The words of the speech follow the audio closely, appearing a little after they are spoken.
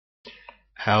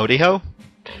Howdy ho!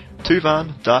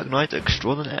 Touvan, Dark Knight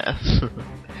Extraordinaire.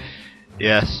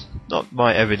 Yes, not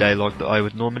my everyday log that I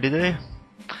would normally do.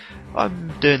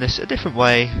 I'm doing this a different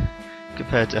way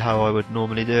compared to how I would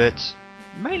normally do it.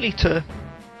 Mainly to,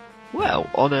 well,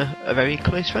 honour a very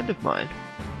close friend of mine.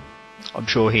 I'm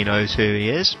sure he knows who he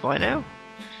is by now.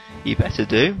 You better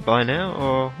do by now,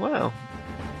 or, well,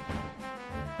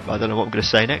 I don't know what I'm going to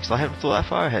say next. I haven't thought that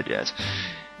far ahead yet.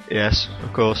 Yes,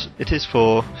 of course, it is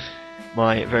for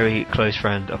my very close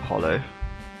friend Apollo.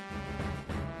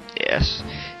 Yes,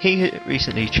 he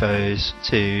recently chose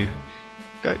to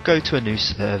go to a new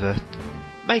server,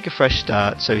 make a fresh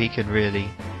start, so he can really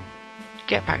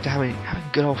get back to having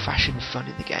good old-fashioned fun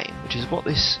in the game, which is what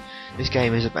this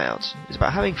game is about. It's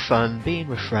about having fun, being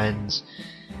with friends,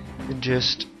 and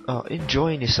just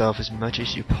enjoying yourself as much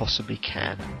as you possibly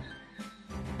can.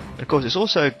 Of course, it's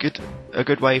also a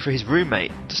good way for his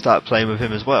roommate to start playing with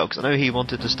him as well, because I know he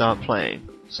wanted to start playing.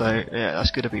 So yeah, that's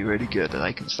going to be really good that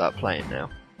they can start playing now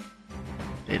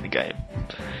in the game.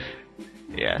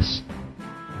 Yes.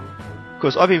 Of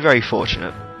course, I've been very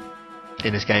fortunate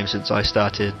in this game since I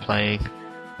started playing.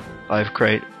 I've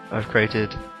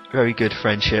created very good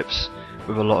friendships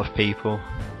with a lot of people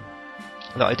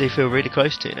that I do feel really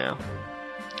close to now,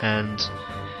 and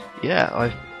yeah,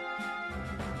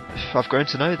 I've grown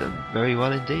to know them very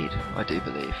well indeed, I do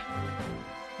believe.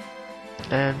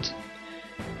 And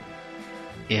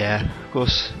yeah, of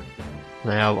course,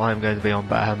 now I'm going to be on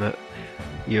Bahamut.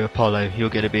 You Apollo, you're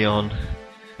going to be on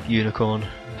Unicorn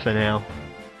for now.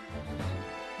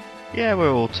 Yeah,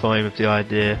 we're all toying with the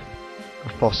idea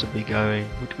of possibly going.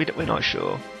 We're not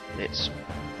sure. It's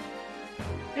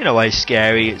in a way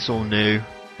scary, it's all new.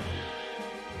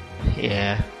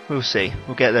 Yeah, we'll see.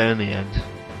 We'll get there in the end.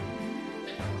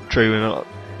 True, we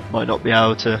might not be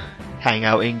able to hang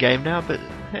out in game now, but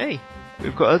hey,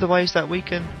 we've got other ways that we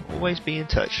can always be in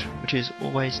touch, which is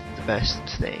always the best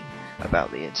thing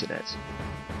about the internet.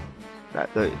 That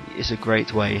it's a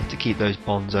great way to keep those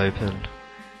bonds open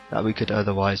that we could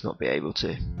otherwise not be able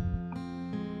to.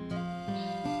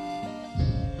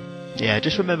 Yeah,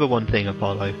 just remember one thing,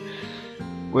 Apollo.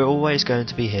 We're always going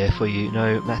to be here for you,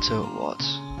 no matter what.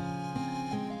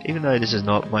 Even though this is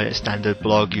not my standard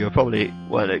blog, you probably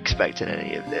weren't expecting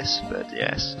any of this, but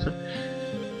yes.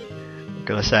 I'm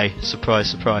gonna say, surprise,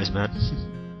 surprise, man.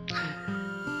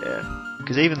 Yeah,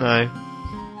 because even though,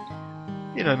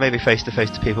 you know, maybe face to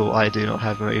people I do not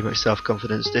have very much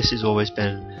self-confidence, this has always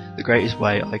been the greatest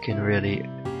way I can really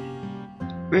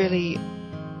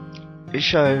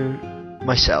show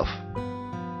myself.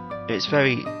 It's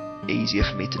very easier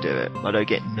for me to do it. I don't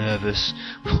get nervous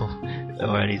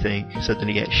or anything,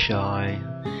 suddenly get shy.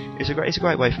 It's a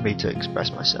great way for me to express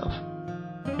myself,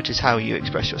 which is how you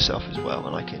express yourself as well,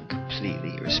 and I can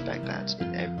completely respect that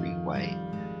in every way.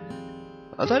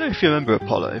 I don't know if you remember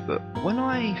Apollo, but when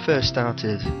I first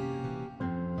started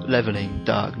leveling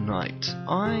Dark Knight,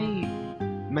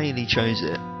 I mainly chose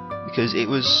it because it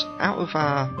was out of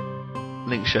our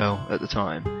link shell at the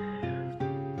time.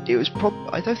 It was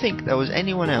I don't think there was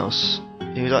anyone else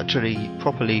who was actually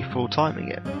properly full-timing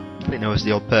it. I think there was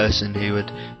the odd person who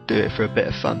would do it for a bit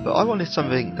of fun, but I wanted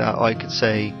something that I could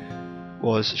say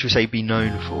was, should we say, be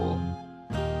known for.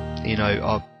 You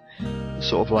know,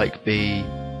 sort of like be,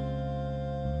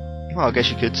 well, I guess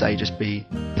you could say just be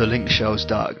the link shell's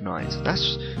Dark Knight.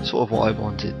 That's sort of what I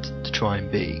wanted to try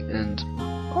and be, and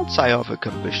I'd say I've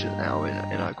accomplished it now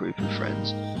in our group of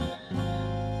friends.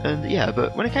 And yeah,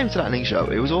 but when it came to that link shell,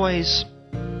 it was all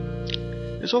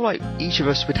like each of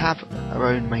us would have our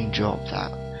own main job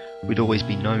that we'd always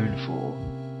be known for.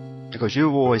 Because you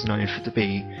were always known to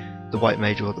be the white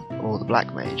mage or the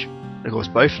black mage. And of course,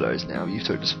 both of those now you've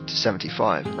took to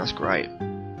 75, and that's great.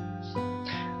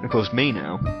 And of course, me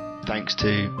now, thanks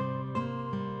to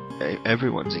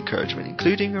everyone's encouragement,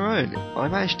 including your own, I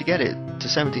managed to get it to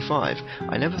 75.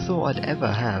 I never thought I'd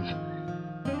ever have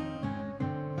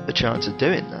the chance of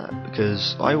doing that,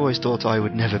 because I always thought I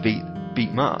would never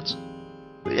beat Mart.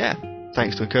 But yeah,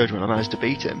 thanks to encouragement I managed to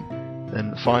beat him,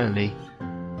 and finally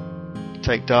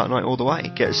take Dark Knight all the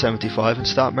way, get 75 and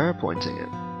start mirror pointing it.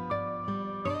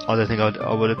 I don't think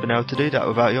I would have been able to do that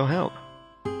without your help.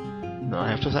 And I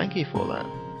have to thank you for that.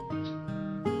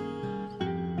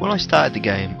 When I started the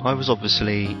game, I was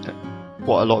obviously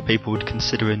what a lot of people would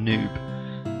consider a noob.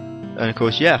 And of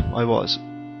course, yeah, I was.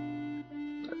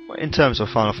 In terms of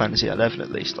Final Fantasy 11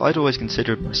 at least, I'd always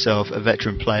considered myself a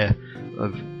veteran player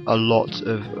of a lot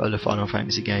of other Final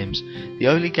Fantasy games. The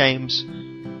only games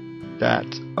that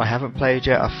I haven't played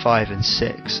yet are 5 and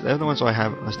 6. They're the ones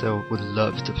I still would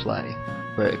love to play.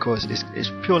 But of course,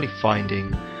 it's purely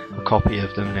finding a copy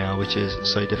of them now, which is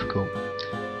so difficult.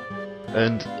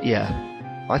 And yeah,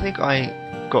 I think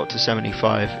I got to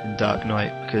 75 in Dark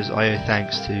Knight because I owe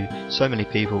thanks to so many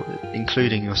people,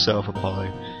 including yourself,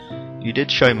 Apollo. You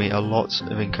did show me a lot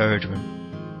of encouragement,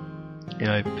 you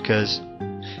know, because,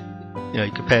 you know,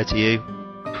 compared to you,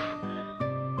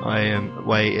 I am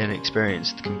way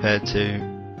inexperienced compared to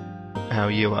how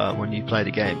you are when you play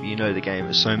the game. You know the game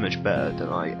is so much better than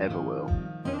I ever will.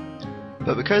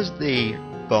 But because the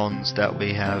bonds that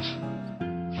we have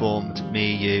formed,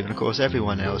 me, you, and of course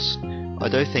everyone else, I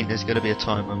don't think there's going to be a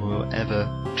time when we will ever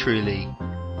truly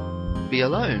be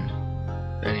alone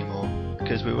anymore,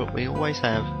 because we always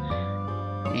have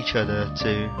each other to,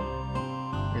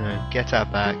 you know, get our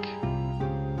back,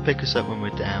 pick us up when we're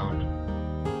down,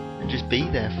 and just be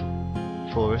there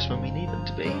for us when we need them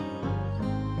to be.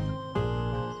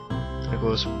 Of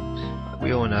course,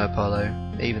 we all know,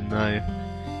 Apollo, even though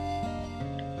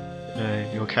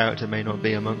your character may not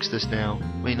be amongst us now,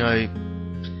 we know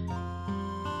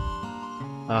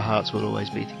our hearts will always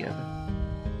be together.